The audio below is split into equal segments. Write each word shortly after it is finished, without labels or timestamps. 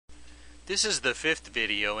This is the fifth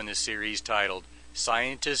video in the series titled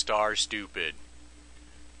Scientists Are Stupid.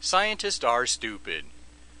 Scientists are stupid.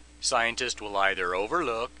 Scientists will either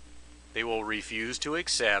overlook, they will refuse to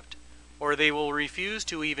accept, or they will refuse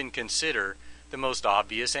to even consider the most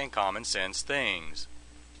obvious and common sense things.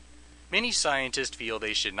 Many scientists feel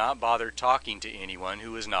they should not bother talking to anyone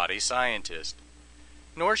who is not a scientist,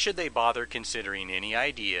 nor should they bother considering any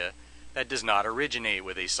idea that does not originate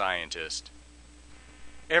with a scientist.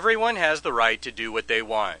 Everyone has the right to do what they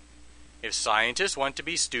want. If scientists want to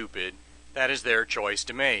be stupid, that is their choice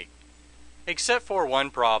to make. Except for one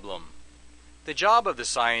problem. The job of the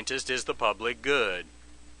scientist is the public good.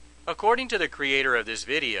 According to the creator of this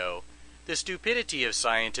video, the stupidity of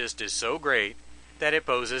scientists is so great that it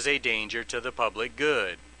poses a danger to the public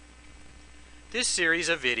good. This series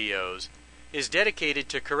of videos is dedicated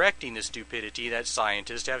to correcting the stupidity that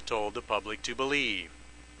scientists have told the public to believe.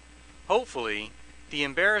 Hopefully, the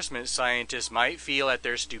embarrassment scientists might feel at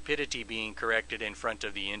their stupidity being corrected in front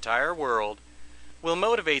of the entire world will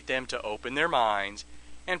motivate them to open their minds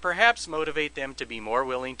and perhaps motivate them to be more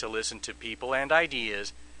willing to listen to people and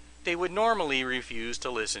ideas they would normally refuse to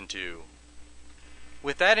listen to.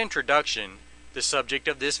 With that introduction, the subject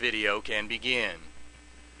of this video can begin.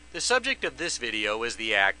 The subject of this video is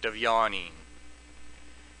the act of yawning.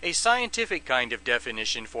 A scientific kind of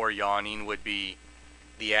definition for yawning would be: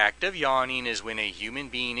 the act of yawning is when a human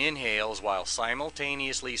being inhales while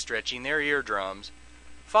simultaneously stretching their eardrums,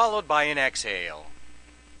 followed by an exhale.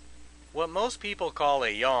 What most people call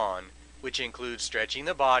a yawn, which includes stretching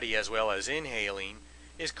the body as well as inhaling,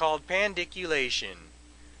 is called pandiculation.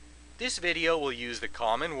 This video will use the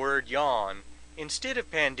common word yawn instead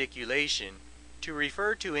of pandiculation to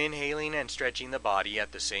refer to inhaling and stretching the body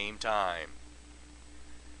at the same time.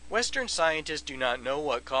 Western scientists do not know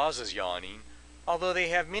what causes yawning, although they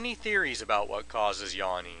have many theories about what causes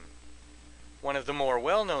yawning. One of the more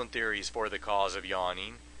well-known theories for the cause of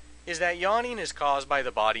yawning is that yawning is caused by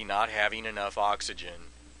the body not having enough oxygen.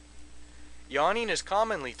 Yawning is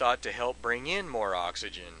commonly thought to help bring in more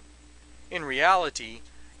oxygen. In reality,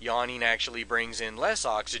 yawning actually brings in less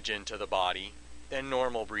oxygen to the body than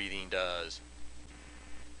normal breathing does.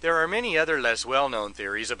 There are many other less well-known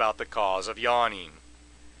theories about the cause of yawning.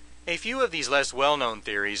 A few of these less well-known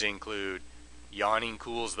theories include: yawning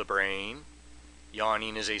cools the brain,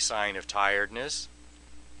 yawning is a sign of tiredness,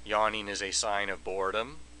 yawning is a sign of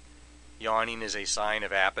boredom, yawning is a sign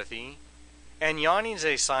of apathy, and yawning is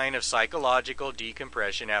a sign of psychological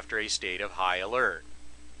decompression after a state of high alert.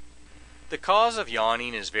 The cause of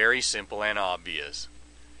yawning is very simple and obvious.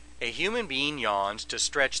 A human being yawns to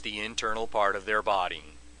stretch the internal part of their body.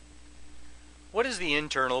 What is the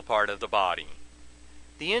internal part of the body?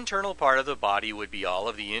 The internal part of the body would be all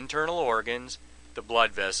of the internal organs, the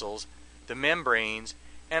blood vessels, the membranes,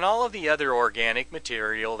 and all of the other organic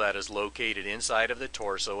material that is located inside of the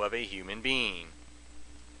torso of a human being.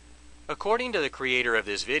 According to the creator of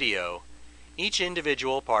this video, each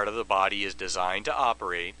individual part of the body is designed to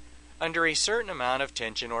operate under a certain amount of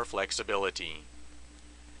tension or flexibility.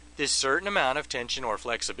 This certain amount of tension or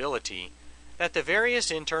flexibility that the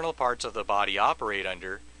various internal parts of the body operate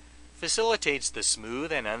under facilitates the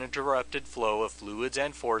smooth and uninterrupted flow of fluids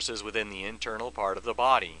and forces within the internal part of the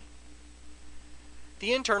body.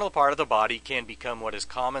 The internal part of the body can become what is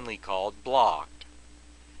commonly called blocked.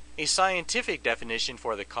 A scientific definition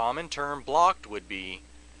for the common term blocked would be: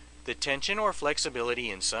 the tension or flexibility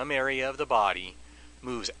in some area of the body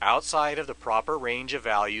moves outside of the proper range of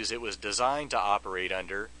values it was designed to operate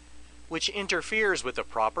under, which interferes with the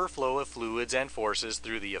proper flow of fluids and forces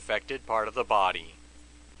through the affected part of the body.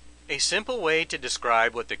 A simple way to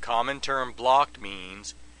describe what the common term blocked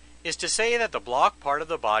means is to say that the blocked part of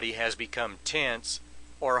the body has become tense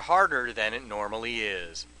or harder than it normally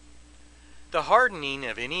is. The hardening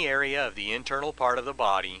of any area of the internal part of the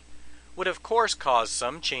body would of course cause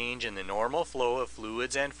some change in the normal flow of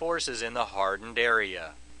fluids and forces in the hardened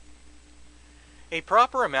area. A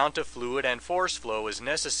proper amount of fluid and force flow is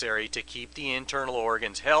necessary to keep the internal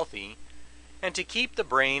organs healthy and to keep the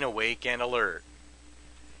brain awake and alert.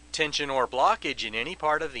 Tension or blockage in any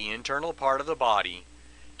part of the internal part of the body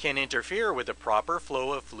can interfere with the proper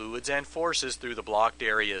flow of fluids and forces through the blocked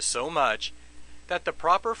areas so much that the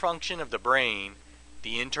proper function of the brain,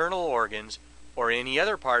 the internal organs, or any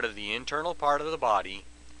other part of the internal part of the body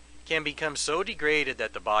can become so degraded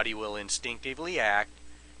that the body will instinctively act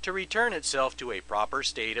to return itself to a proper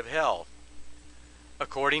state of health.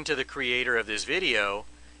 According to the creator of this video,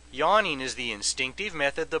 yawning is the instinctive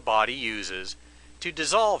method the body uses to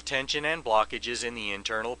dissolve tension and blockages in the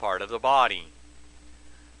internal part of the body.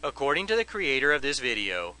 According to the creator of this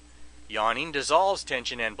video, Yawning dissolves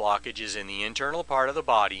tension and blockages in the internal part of the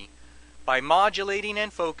body by modulating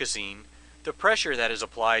and focusing the pressure that is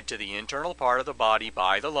applied to the internal part of the body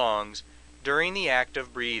by the lungs during the act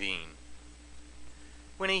of breathing.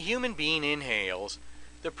 When a human being inhales,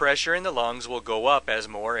 the pressure in the lungs will go up as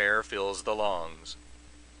more air fills the lungs.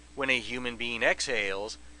 When a human being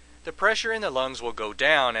exhales, the pressure in the lungs will go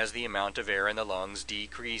down as the amount of air in the lungs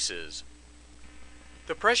decreases.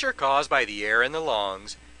 The pressure caused by the air in the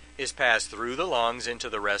lungs is passed through the lungs into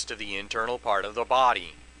the rest of the internal part of the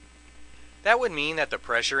body. That would mean that the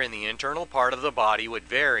pressure in the internal part of the body would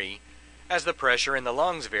vary as the pressure in the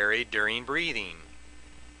lungs varied during breathing.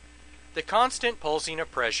 The constant pulsing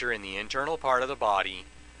of pressure in the internal part of the body,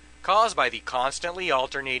 caused by the constantly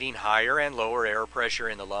alternating higher and lower air pressure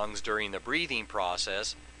in the lungs during the breathing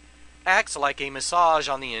process, acts like a massage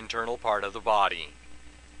on the internal part of the body.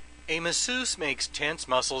 A masseuse makes tense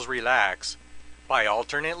muscles relax by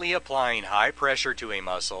alternately applying high pressure to a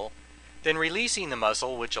muscle, then releasing the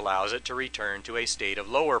muscle, which allows it to return to a state of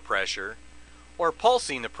lower pressure, or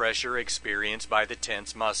pulsing the pressure experienced by the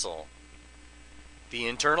tense muscle. The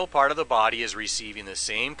internal part of the body is receiving the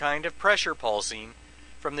same kind of pressure pulsing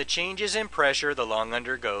from the changes in pressure the lung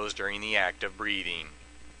undergoes during the act of breathing.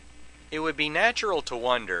 It would be natural to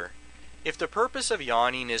wonder, if the purpose of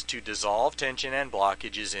yawning is to dissolve tension and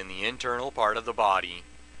blockages in the internal part of the body,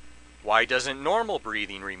 why doesn't normal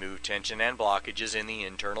breathing remove tension and blockages in the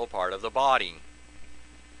internal part of the body?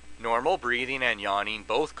 Normal breathing and yawning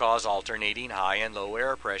both cause alternating high and low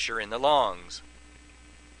air pressure in the lungs.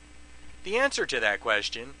 The answer to that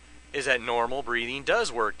question is that normal breathing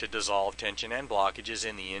does work to dissolve tension and blockages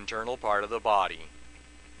in the internal part of the body.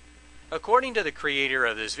 According to the creator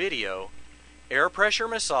of this video, air pressure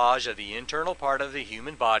massage of the internal part of the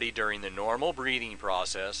human body during the normal breathing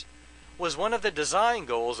process was one of the design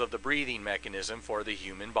goals of the breathing mechanism for the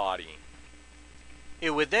human body.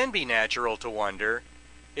 It would then be natural to wonder,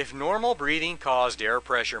 if normal breathing caused air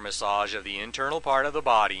pressure massage of the internal part of the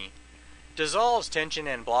body dissolves tension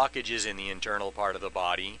and blockages in the internal part of the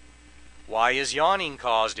body, why is yawning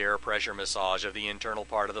caused air pressure massage of the internal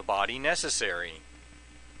part of the body necessary?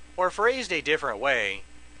 Or phrased a different way,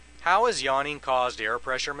 how is yawning caused air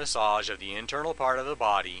pressure massage of the internal part of the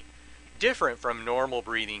body different from normal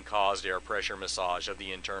breathing caused air pressure massage of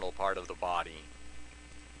the internal part of the body?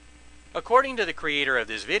 According to the creator of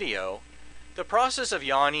this video, the process of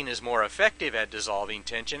yawning is more effective at dissolving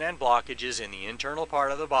tension and blockages in the internal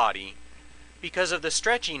part of the body because of the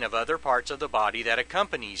stretching of other parts of the body that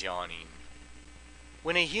accompanies yawning.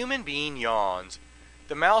 When a human being yawns,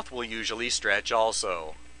 the mouth will usually stretch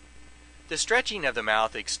also. The stretching of the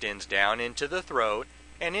mouth extends down into the throat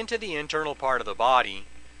and into the internal part of the body,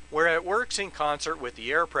 where it works in concert with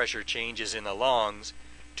the air pressure changes in the lungs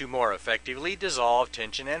to more effectively dissolve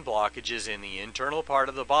tension and blockages in the internal part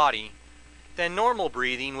of the body than normal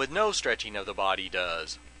breathing with no stretching of the body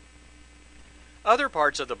does. Other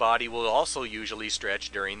parts of the body will also usually stretch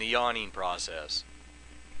during the yawning process.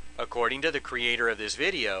 According to the creator of this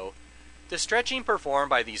video, the stretching performed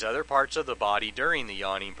by these other parts of the body during the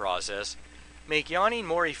yawning process make yawning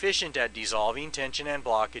more efficient at dissolving tension and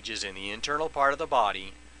blockages in the internal part of the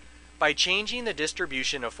body by changing the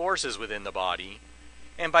distribution of forces within the body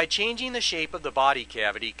and by changing the shape of the body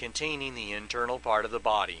cavity containing the internal part of the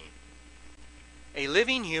body. A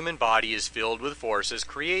living human body is filled with forces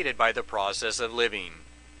created by the process of living.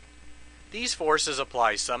 These forces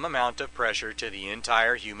apply some amount of pressure to the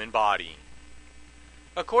entire human body.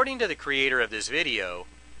 According to the creator of this video,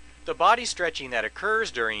 the body stretching that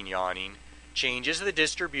occurs during yawning changes the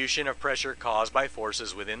distribution of pressure caused by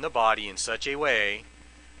forces within the body in such a way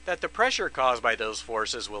that the pressure caused by those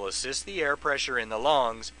forces will assist the air pressure in the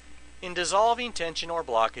lungs in dissolving tension or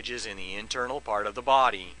blockages in the internal part of the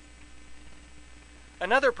body.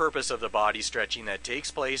 Another purpose of the body stretching that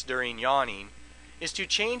takes place during yawning is to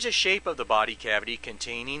change the shape of the body cavity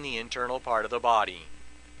containing the internal part of the body.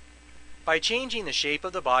 By changing the shape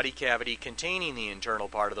of the body cavity containing the internal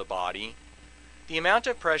part of the body, the amount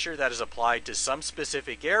of pressure that is applied to some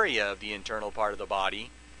specific area of the internal part of the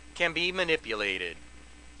body can be manipulated.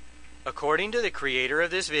 According to the creator of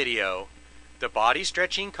this video, the body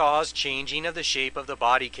stretching caused changing of the shape of the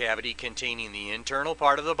body cavity containing the internal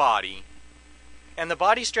part of the body, and the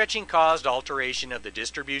body stretching caused alteration of the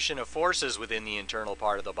distribution of forces within the internal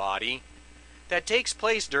part of the body that takes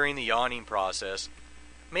place during the yawning process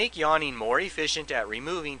make yawning more efficient at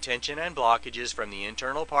removing tension and blockages from the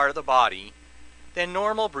internal part of the body than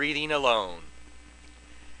normal breathing alone.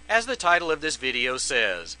 As the title of this video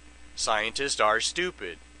says, scientists are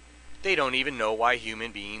stupid. They don't even know why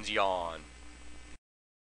human beings yawn.